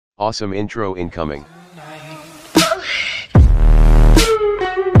Awesome intro incoming.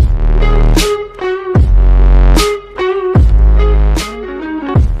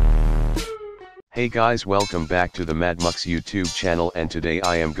 Hey guys, welcome back to the MadMux YouTube channel, and today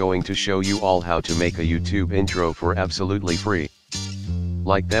I am going to show you all how to make a YouTube intro for absolutely free.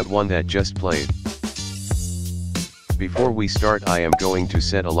 Like that one that just played. Before we start, I am going to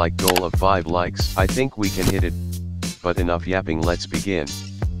set a like goal of 5 likes. I think we can hit it. But enough yapping, let's begin.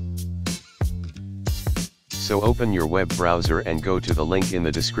 So open your web browser and go to the link in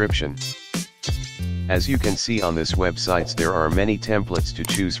the description. As you can see on this website, there are many templates to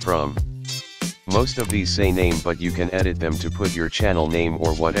choose from. Most of these say name, but you can edit them to put your channel name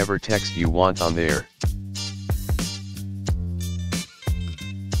or whatever text you want on there.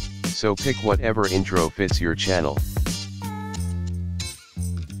 So pick whatever intro fits your channel.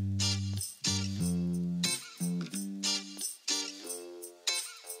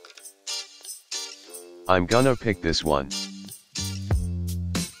 I'm gonna pick this one.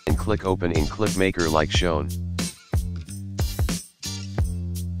 And click open in Clipmaker like shown.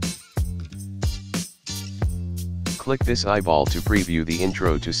 Click this eyeball to preview the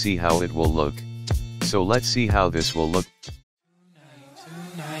intro to see how it will look. So let's see how this will look.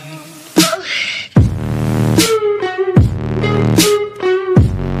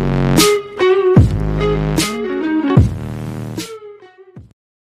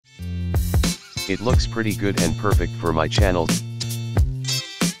 It looks pretty good and perfect for my channel.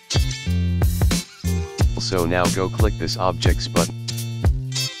 So now go click this objects button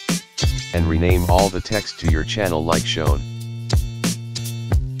and rename all the text to your channel like shown.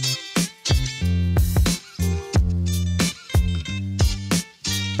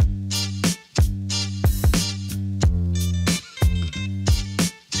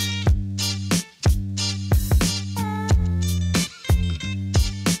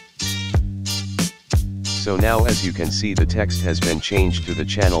 So now, as you can see, the text has been changed to the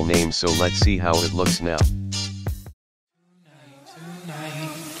channel name, so let's see how it looks now.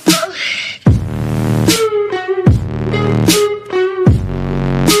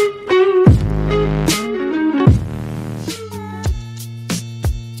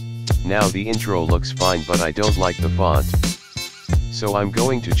 Now the intro looks fine, but I don't like the font. So I'm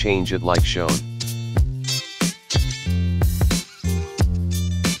going to change it like shown.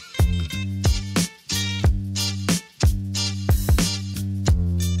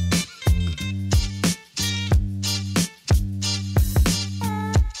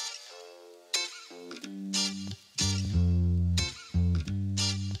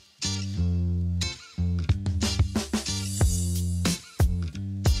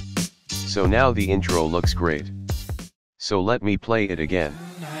 So now the intro looks great. So let me play it again.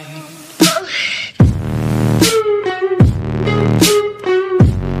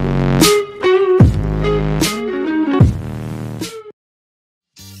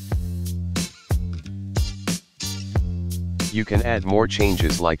 You can add more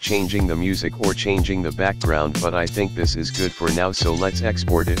changes like changing the music or changing the background, but I think this is good for now, so let's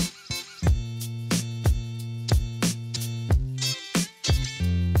export it.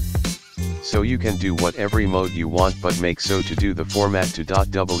 So you can do whatever mode you want, but make so to do the format to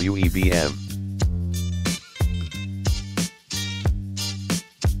 .webm.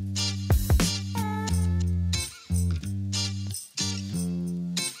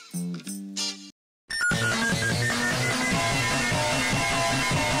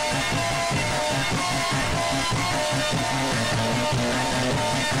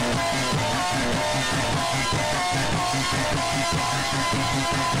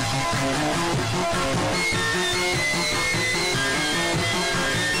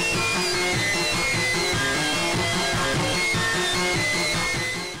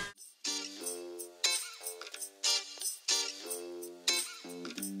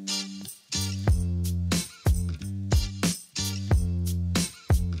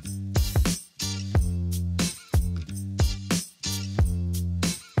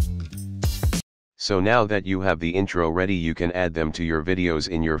 So now that you have the intro ready, you can add them to your videos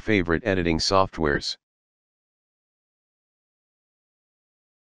in your favorite editing softwares.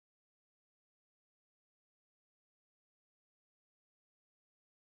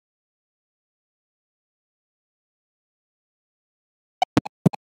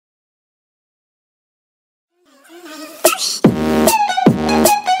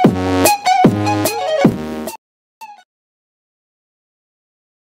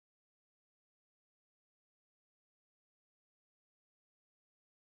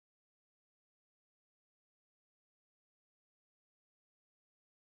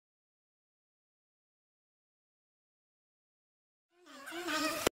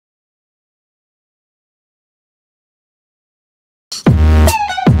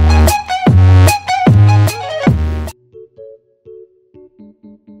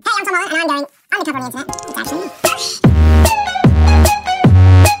 on the internet, it's actually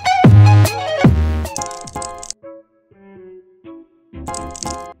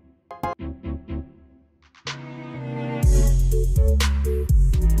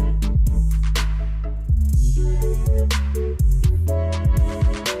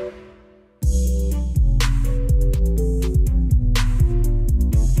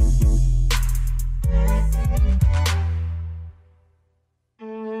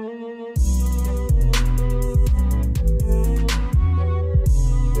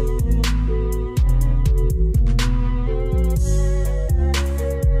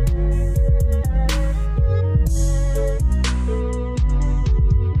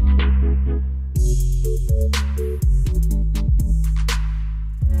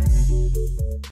me.